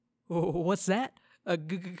What's that? A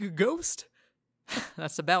ghost?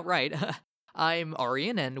 That's about right. I'm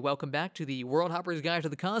Arian, and welcome back to the World Hopper's Guide to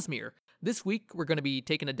the Cosmere. This week, we're going to be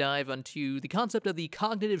taking a dive onto the concept of the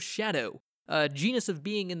cognitive shadow, a genus of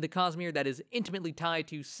being in the Cosmere that is intimately tied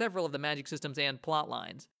to several of the magic systems and plot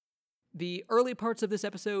lines. The early parts of this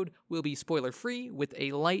episode will be spoiler-free, with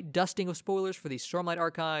a light dusting of spoilers for the Stormlight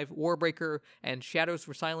Archive, Warbreaker, and Shadows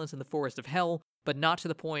for Silence in the Forest of Hell, but not to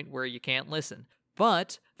the point where you can't listen.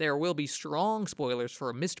 But there will be strong spoilers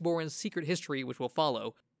for Mistborn's Secret History, which will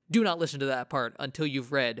follow. Do not listen to that part until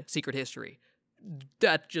you've read Secret History.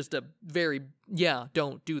 That's just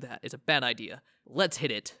don't do that. It's a bad idea. Let's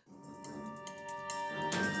hit it.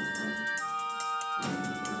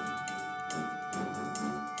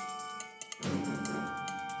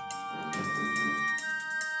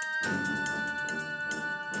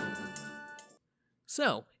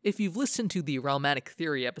 So, if you've listened to the Realmatic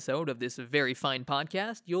Theory episode of this very fine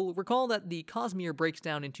podcast, you'll recall that the Cosmere breaks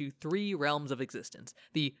down into three realms of existence: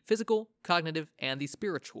 the physical, cognitive, and the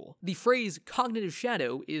spiritual. The phrase cognitive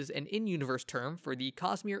shadow is an in-universe term for the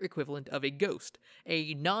Cosmere equivalent of a ghost,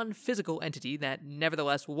 a non-physical entity that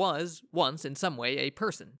nevertheless was, once in some way, a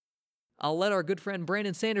person. I'll let our good friend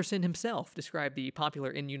Brandon Sanderson himself describe the popular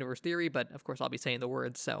in-universe theory, but of course I'll be saying the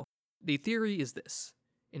words, so. The theory is this.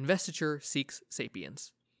 Investiture seeks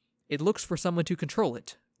sapience. It looks for someone to control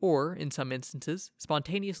it, or, in some instances,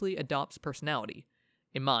 spontaneously adopts personality.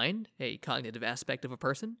 A mind, a cognitive aspect of a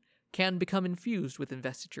person, can become infused with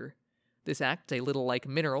investiture. This acts a little like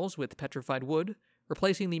minerals with petrified wood,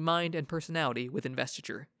 replacing the mind and personality with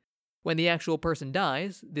investiture. When the actual person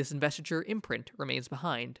dies, this investiture imprint remains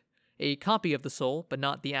behind, a copy of the soul, but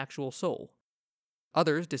not the actual soul.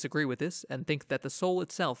 Others disagree with this and think that the soul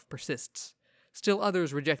itself persists. Still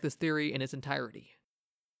others reject this theory in its entirety.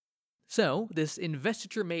 So, this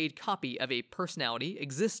investiture-made copy of a personality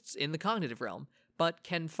exists in the cognitive realm, but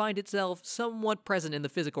can find itself somewhat present in the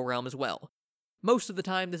physical realm as well. Most of the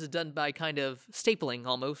time, this is done by kind of stapling,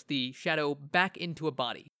 almost, the shadow back into a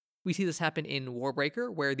body. We see this happen in Warbreaker,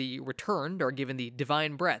 where the returned are given the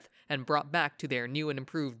divine breath and brought back to their new and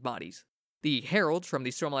improved bodies. The heralds from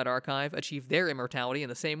the Stormlight Archive achieve their immortality in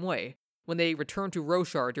the same way. When they return to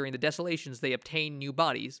Roshar during the Desolations, they obtain new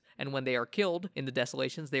bodies, and when they are killed in the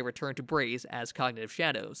Desolations, they return to Braze as cognitive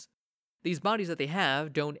shadows. These bodies that they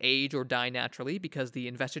have don't age or die naturally because the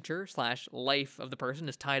investiture/life of the person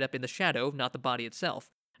is tied up in the shadow, not the body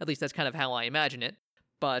itself. At least that's kind of how I imagine it.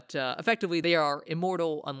 But effectively, they are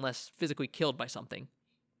immortal unless physically killed by something.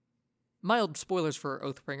 Mild spoilers for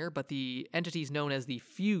Oathbringer, but the entities known as the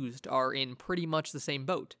Fused are in pretty much the same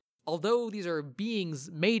boat. Although these are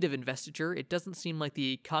beings made of investiture, it doesn't seem like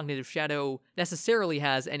the cognitive shadow necessarily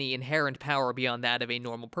has any inherent power beyond that of a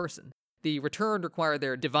normal person. The returned require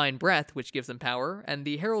their divine breath, which gives them power, and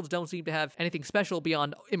the heralds don't seem to have anything special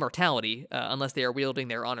beyond immortality, unless they are wielding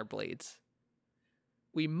their honor blades.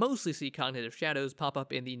 We mostly see cognitive shadows pop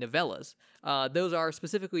up in the novellas. Those are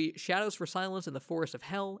specifically Shadows for Silence in the Forest of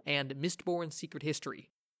Hell and Mistborn's Secret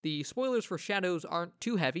History. The spoilers for Shadows aren't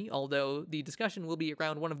too heavy, although the discussion will be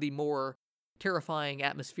around one of the more terrifying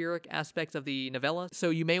atmospheric aspects of the novella, so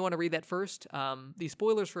you may want to read that first. The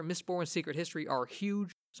spoilers for Mistborn's Secret History are huge,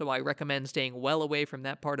 so I recommend staying well away from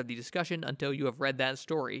that part of the discussion until you have read that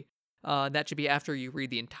story. That should be after you read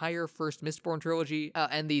the entire first Mistborn trilogy,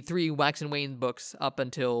 and the 3 Wax and Wayne books up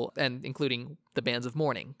until, and including the Bands of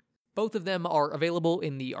Mourning. Both of them are available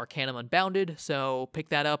in the Arcanum Unbounded, so pick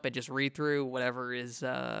that up and just read through whatever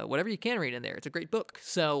you can read in there. It's a great book.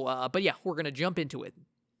 So, but yeah, we're going to jump into it.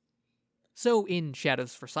 So in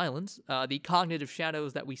Shadows for Silence, the cognitive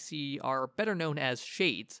shadows that we see are better known as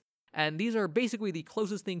shades, and these are basically the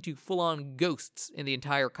closest thing to full-on ghosts in the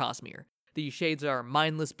entire Cosmere. The shades are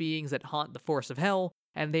mindless beings that haunt the Forest of Hell,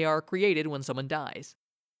 and they are created when someone dies.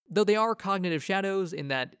 Though they are cognitive shadows in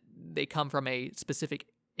that they come from a specific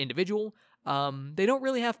individual, they don't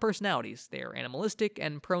really have personalities. They are animalistic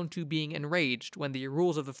and prone to being enraged when the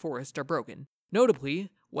rules of the forest are broken. Notably,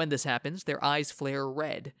 when this happens, their eyes flare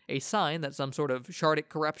red, a sign that some sort of shardic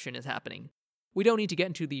corruption is happening. We don't need to get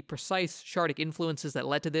into the precise shardic influences that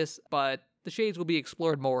led to this, but the shades will be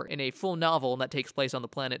explored more in a full novel that takes place on the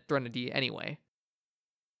planet Threnody anyway.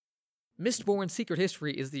 Mistborn's Secret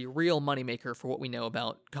History is the real moneymaker for what we know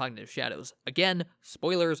about cognitive shadows. Again,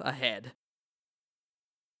 spoilers ahead.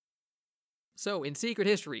 So, in Secret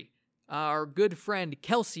History, our good friend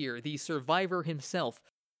Kelsier, the survivor himself,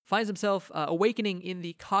 finds himself awakening in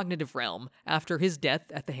the cognitive realm after his death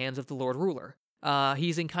at the hands of the Lord Ruler.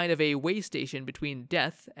 He's in kind of a way station between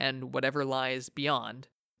death and whatever lies beyond.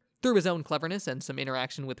 Through his own cleverness and some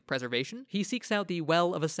interaction with preservation, he seeks out the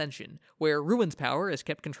Well of Ascension, where Ruin's power is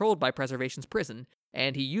kept controlled by preservation's prison,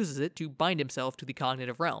 and he uses it to bind himself to the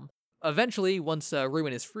cognitive realm. Eventually, once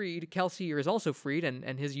Ruin is freed, Kelsier is also freed,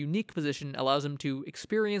 and his unique position allows him to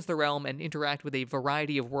experience the realm and interact with a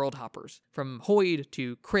variety of world hoppers. From Hoid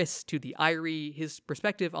to Chris to the Irie, his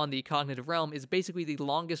perspective on the cognitive realm is basically the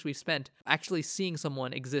longest we've spent actually seeing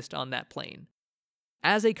someone exist on that plane.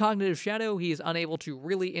 As a cognitive shadow, he is unable to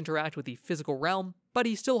really interact with the physical realm, but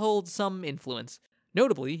he still holds some influence.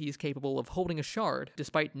 Notably, he's capable of holding a shard,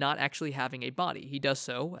 despite not actually having a body. He does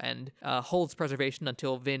so, and holds preservation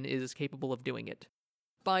until Vin is capable of doing it.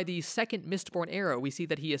 By the second Mistborn era, we see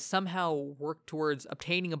that he has somehow worked towards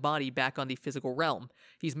obtaining a body back on the physical realm.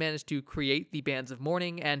 He's managed to create the Bands of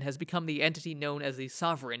Mourning, and has become the entity known as the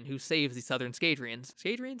Sovereign who saves the Southern Scadrians.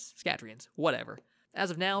 Scadrians? Whatever. As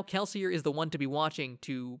of now, Kelsier is the one to be watching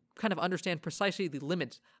to kind of understand precisely the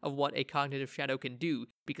limits of what a cognitive shadow can do,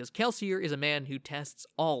 because Kelsier is a man who tests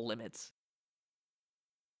all limits.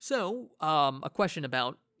 So, a question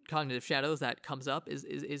about cognitive shadows that comes up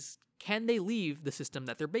is can they leave the system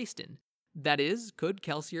that they're based in? That is, could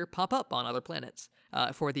Kelsier pop up on other planets?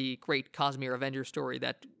 For the great Cosmere Avenger story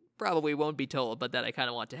that probably won't be told, but that I kind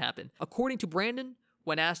of want to happen. According to Brandon,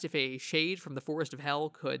 when asked if a shade from the Forest of Hell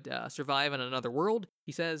could survive in another world,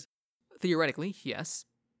 he says, theoretically, yes,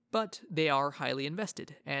 but they are highly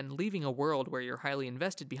invested, and leaving a world where you're highly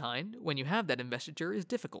invested behind when you have that investiture is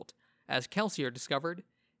difficult, as Kelsier discovered,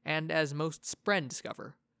 and as most Spren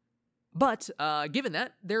discover. But, given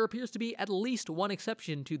that, there appears to be at least one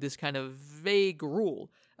exception to this kind of vague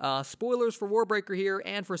rule. Spoilers for Warbreaker here,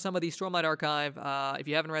 and for some of the Stormlight Archive. If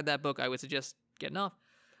you haven't read that book, I would suggest getting off.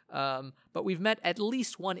 But we've met at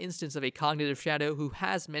least one instance of a cognitive shadow who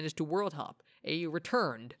has managed to world hop, a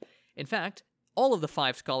returned. In fact, all of the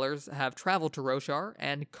 5 scholars have traveled to Roshar,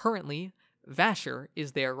 and currently, Vasher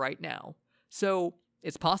is there right now. So,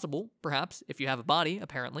 it's possible, perhaps, if you have a body,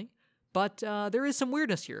 apparently. But there is some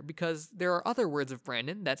weirdness here, because there are other words of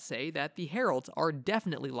Brandon that say that the Heralds are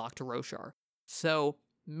definitely locked to Roshar. So,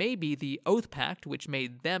 maybe the Oath Pact, which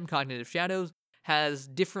made them cognitive shadows, has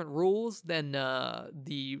different rules than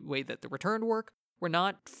the way that the Returned work. We're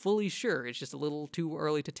not fully sure. It's just a little too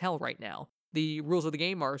early to tell right now. The rules of the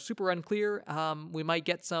game are super unclear. We might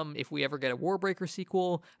get some if we ever get a Warbreaker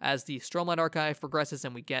sequel, as the Stormlight Archive progresses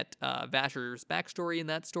and we get Vasher's backstory in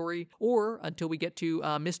that story, or until we get to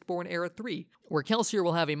Mistborn Era 3, where Kelsier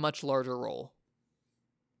will have a much larger role.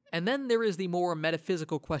 And then there is the more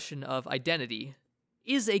metaphysical question of identity.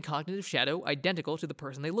 Is a cognitive shadow identical to the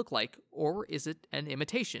person they look like, or is it an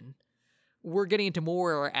imitation? We're getting into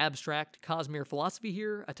more abstract Cosmere philosophy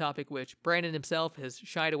here, a topic which Brandon himself has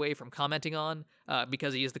shied away from commenting on,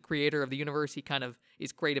 because he is the creator of the universe. He kind of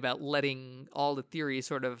is great about letting all the theories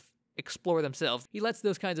sort of explore themselves. He lets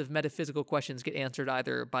those kinds of metaphysical questions get answered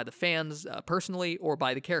either by the fans personally, or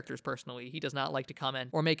by the characters personally. He does not like to comment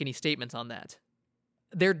or make any statements on that.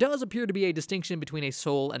 There does appear to be a distinction between a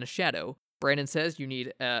soul and a shadow. Brandon says you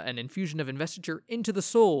need an infusion of investiture into the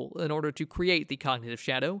soul in order to create the cognitive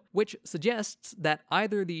shadow, which suggests that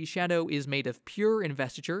either the shadow is made of pure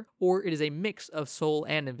investiture, or it is a mix of soul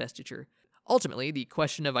and investiture. Ultimately, the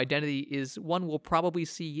question of identity is one we'll probably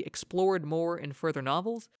see explored more in further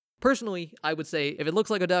novels. Personally, I would say if it looks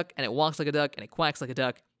like a duck, and it walks like a duck, and it quacks like a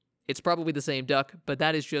duck, it's probably the same duck, but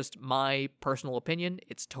that is just my personal opinion.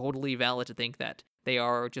 It's totally valid to think that they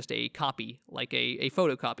are just a copy, like a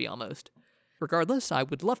photocopy almost. Regardless, I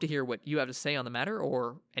would love to hear what you have to say on the matter,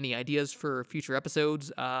 or any ideas for future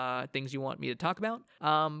episodes, things you want me to talk about.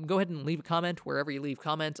 Go ahead and leave a comment wherever you leave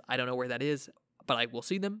comments. I don't know where that is, but I will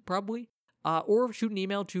see them, probably. Or shoot an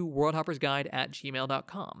email to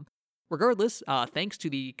worldhoppersguide@gmail.com. Regardless, thanks to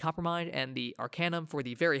the Coppermind and the Arcanum for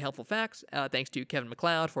the very helpful facts, thanks to Kevin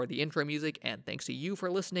MacLeod for the intro music, and thanks to you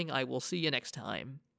for listening. I will see you next time.